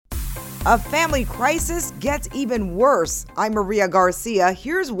A family crisis gets even worse. I'm Maria Garcia.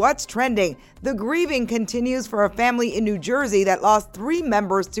 Here's what's trending. The grieving continues for a family in New Jersey that lost 3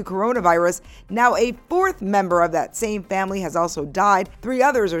 members to coronavirus. Now a 4th member of that same family has also died. 3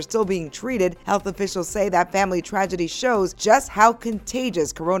 others are still being treated. Health officials say that family tragedy shows just how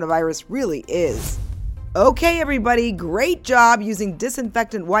contagious coronavirus really is. Okay, everybody, great job using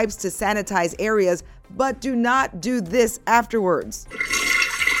disinfectant wipes to sanitize areas, but do not do this afterwards.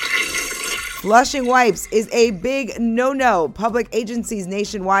 Flushing wipes is a big no-no. Public agencies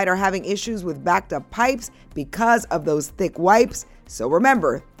nationwide are having issues with backed-up pipes because of those thick wipes. So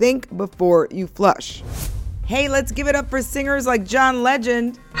remember, think before you flush. Hey, let's give it up for singers like John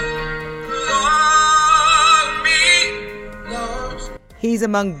Legend. He's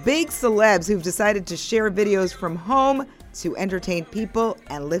among big celebs who've decided to share videos from home to entertain people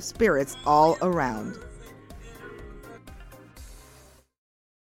and lift spirits all around.